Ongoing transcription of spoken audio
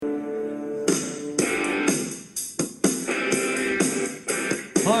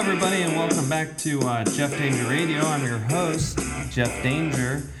everybody, and welcome back to Jeff Danger Radio. I'm your host, Jeff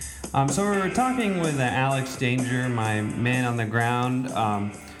Danger. So we were talking with Alex Danger, my man on the ground,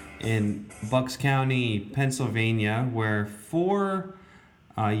 in Bucks County, Pennsylvania, where four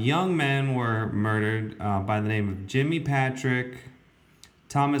young men were murdered by the name of Jimmy Patrick,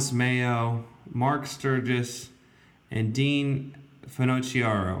 Thomas Mayo, Mark Sturgis, and Dean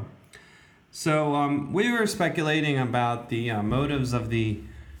Finocchiaro. So we were speculating about the motives of the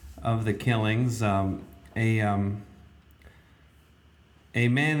killings. A man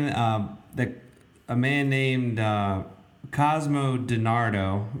named Cosmo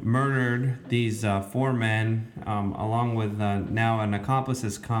DiNardo murdered these four men, along with now an accomplice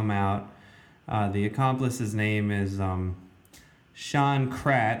has come out. The accomplice's name is Sean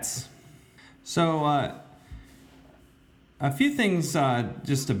Kratz. So a few things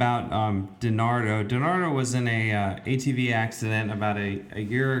just about DiNardo. DiNardo was in a ATV accident about a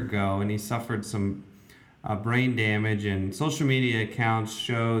year ago, and he suffered some brain damage. And social media accounts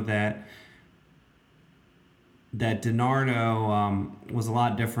show that DiNardo was a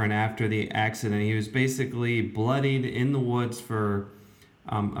lot different after the accident. He was basically bloodied in the woods for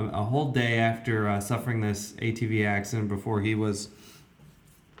a whole day after suffering this ATV accident before he was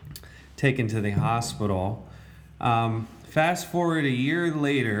taken to the hospital. Fast forward a year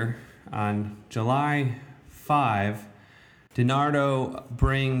later, on July 5, DiNardo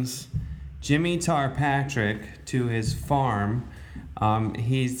brings Jimmy Patrick to his farm.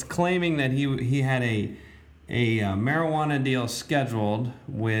 He's claiming that he had a marijuana deal scheduled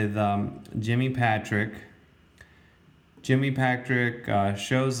with Jimmy Patrick. Jimmy Patrick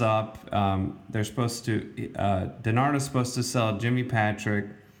shows up. DiNardo's supposed to sell Jimmy Patrick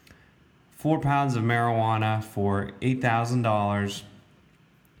 4 pounds of marijuana for $8,000.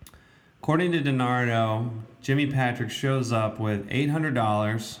 According to DiNardo, Jimmy Patrick shows up with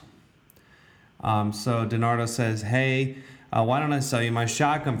 $800. So DiNardo says, hey, why don't I sell you my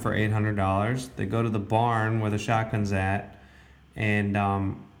shotgun for $800? They go to the barn where the shotgun's at. And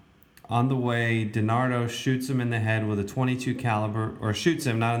on the way, DiNardo shoots him in the head with a .22 caliber, or shoots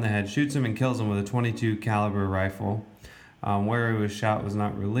him, not in the head, shoots him and kills him with a .22 caliber rifle. Where he was shot was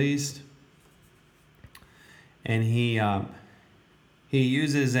not released. And he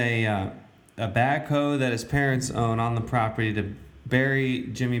uses a backhoe that his parents own on the property to bury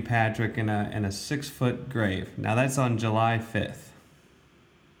Jimmy Patrick in a 6-foot grave. Now that's on July 5th.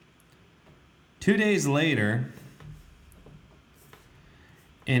 2 days later,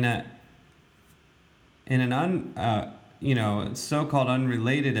 in an so-called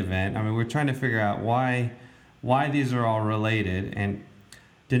unrelated event. I mean, we're trying to figure out why these are all related, and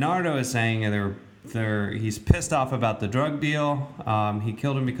DiNardo is saying he's pissed off about the drug deal. He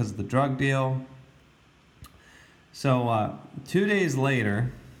killed him because of the drug deal. So 2 days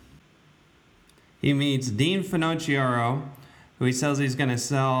later, he meets Dean Finocchiaro, who he says he's going to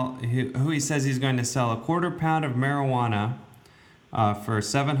sell a quarter pound of marijuana for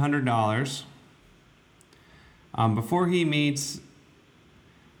 $700. Before he meets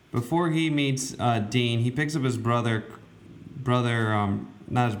Dean, he picks up his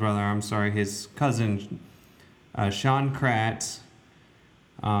his cousin, Sean Kratz,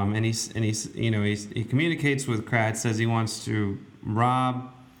 and he communicates with Kratz, says he wants to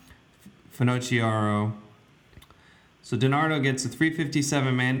rob Finocchiaro. So DiNardo gets a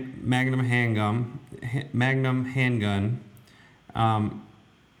 .357 Magnum handgun.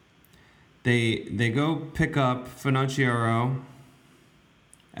 They go pick up Finocchiaro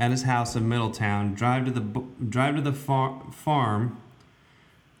at his house in Middletown, drive to the farm,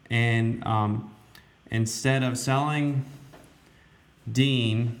 and instead of selling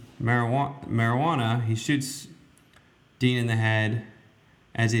Dean marijuana, he shoots Dean in the head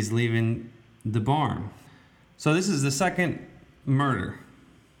as he's leaving the barn. So this is the second murder.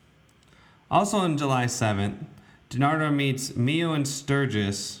 Also on July 7th, DiNardo meets Mio and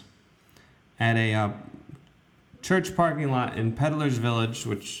Sturgis at a church parking lot in Peddler's Village,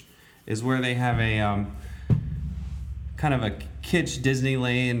 which is where they have a kind of a kitsch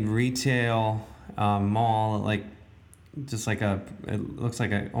Disneyland retail mall, it looks like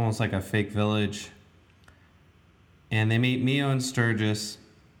almost like a fake village. And they meet Mio and Sturgis,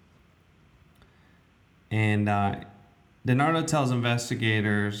 and DiNardo tells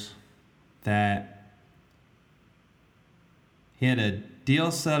investigators that he had a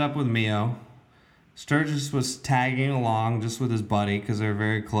deal set up with Mio. Sturgis was tagging along just with his buddy because they're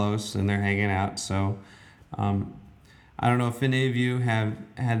very close and they're hanging out. So I don't know if any of you have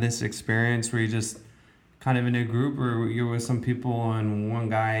had this experience where you just kind of in a group or you're with some people and one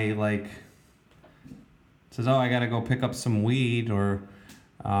guy says, oh, I got to go pick up some weed, or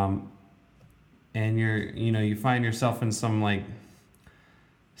and you find yourself in some like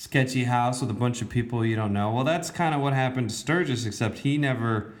sketchy house with a bunch of people you don't know. Well, that's kind of what happened to Sturgis, except he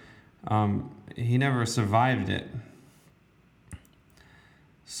never survived it.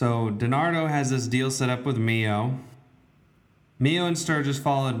 So DiNardo has this deal set up with Mio. Mio and Sturgis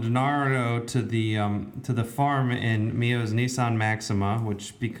followed DiNardo to the farm in Mio's Nissan Maxima,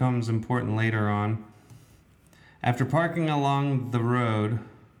 which becomes important later on. After parking along the road,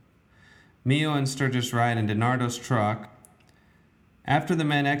 Mio and Sturgis ride in DiNardo's truck. After the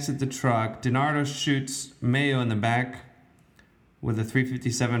men exit the truck, DiNardo shoots Mio in the back with a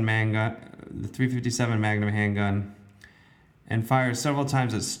 357 Magnum handgun, and fires several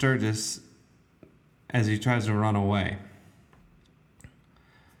times at Sturgis as he tries to run away.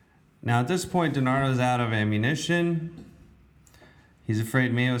 Now at this point, DiNardo's out of ammunition. He's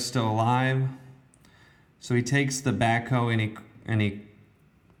afraid Mio's still alive, so he takes the backhoe and he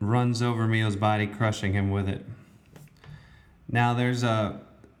runs over Mio's body, crushing him with it. Now there's a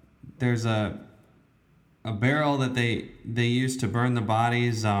barrel that they use to burn the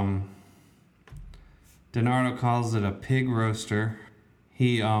bodies. DiNardo calls it a pig roaster.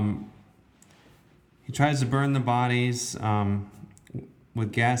 He tries to burn the bodies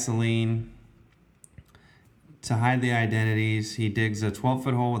with gasoline to hide the identities. He digs a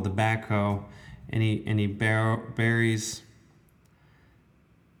 12-foot hole with the backhoe, and he buries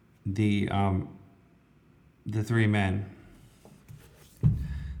the three men.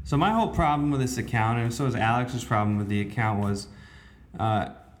 So my whole problem with this account, and so was Alex's problem with the account, was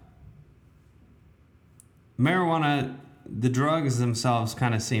marijuana. The drugs themselves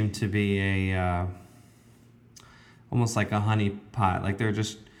kind of seem to be almost like a honey pot. Like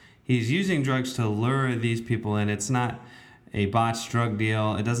he's using drugs to lure these people in. It's not a botched drug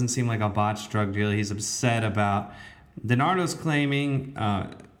deal. It doesn't seem like a botched drug deal. He's upset about. DiNardo's claiming,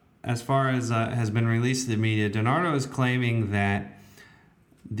 as far as has been released to the media, DiNardo is claiming that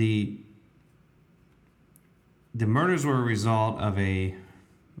the murders were a result of him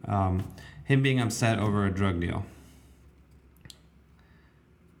being upset over a drug deal.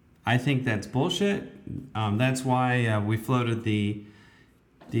 I think that's bullshit. That's why we floated the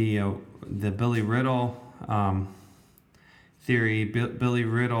Billy Riddle theory. Billy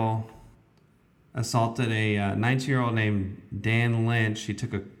Riddle assaulted a 19-year-old named Dan Lynch.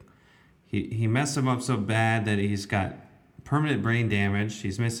 He messed him up so bad that he's got permanent brain damage.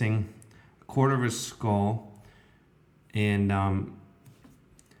 He's missing a quarter of his skull, and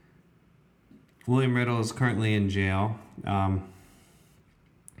William Riddle is currently in jail.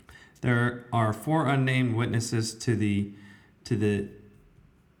 There are 4 unnamed witnesses to the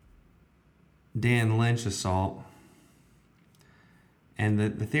Dan Lynch assault. And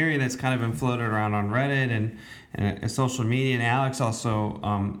the theory that's kind of been floated around on Reddit and social media, and Alex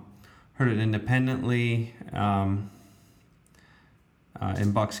also heard it independently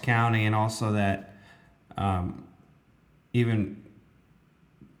in Bucks County, and also that even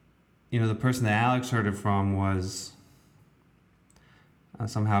the person that Alex heard it from was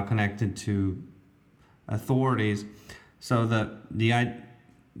somehow connected to authorities. So the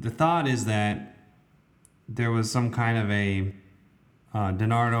thought is that there was some kind of a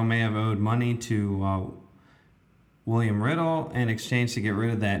DiNardo may have owed money to William Riddle in exchange to get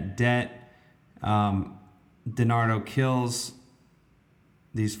rid of that debt. DiNardo kills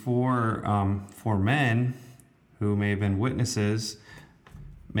these four men who may have been witnesses,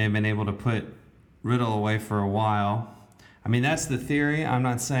 may have been able to put Riddle away for a while. I mean, that's the theory. I'm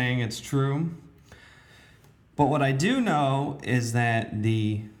not saying it's true. But what I do know is that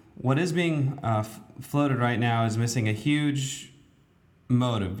what is being floated right now is missing a huge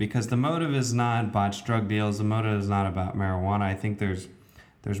motive, because the motive is not botched drug deals. The motive is not about marijuana. I think there's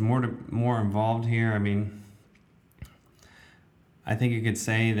more involved here. I mean, I think you could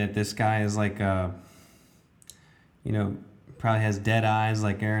say that this guy is like probably has dead eyes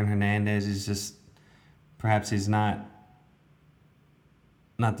like Aaron Hernandez. He's not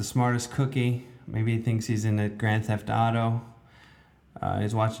the smartest cookie. Maybe he thinks he's in a Grand Theft Auto.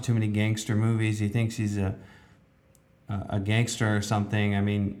 He's watching too many gangster movies. He thinks he's a gangster or something. I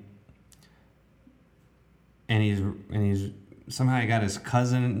mean, and he's somehow he got his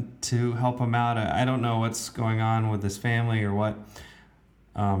cousin to help him out. I don't know what's going on with his family or what.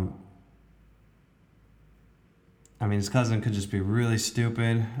 I mean, his cousin could just be really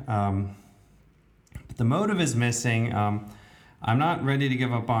stupid. But the motive is missing. I'm not ready to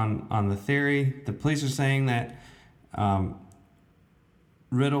give up on the theory. The police are saying that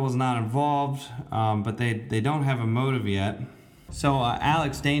Riddle was not involved, but they don't have a motive yet. So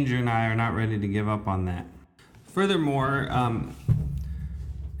Alex Danger and I are not ready to give up on that. Furthermore,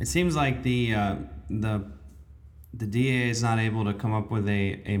 it seems like the DA is not able to come up with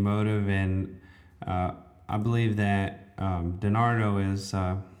a motive, and I believe that DiNardo is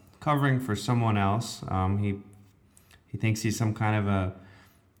covering for someone else. He thinks he's some kind of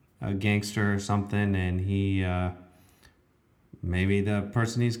a gangster or something, and he maybe the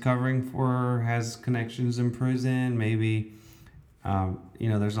person he's covering for has connections in prison. Maybe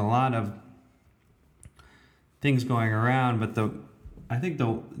there's a lot of things going around, but I think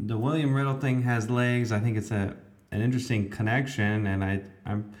the William Riddle thing has legs. I think it's an interesting connection, and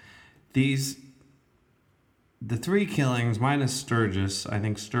the three killings minus Sturgis. I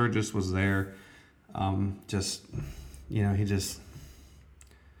think Sturgis was there. He just,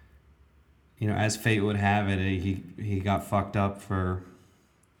 as fate would have it, he got fucked up for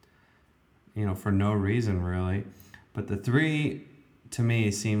no reason really. But the three, to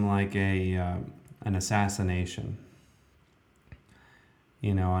me, seem like an assassination.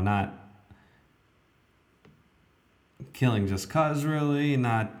 Not killing just cause, really,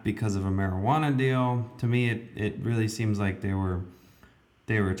 not because of a marijuana deal. To me, it really seems like they were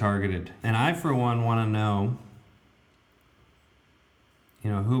targeted. And I, for one, want to know,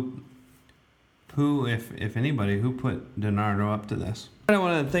 who, if anybody, who put DiNardo up to this. I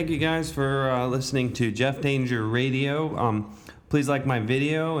want to thank you guys for listening to Jeff Danger Radio. Please like my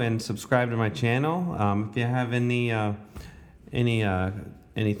video and subscribe to my channel. If you have any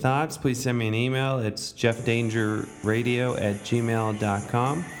thoughts, please send me an email. It's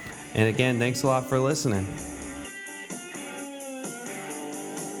jeffdangerradio@gmail.com. And again, thanks a lot for listening.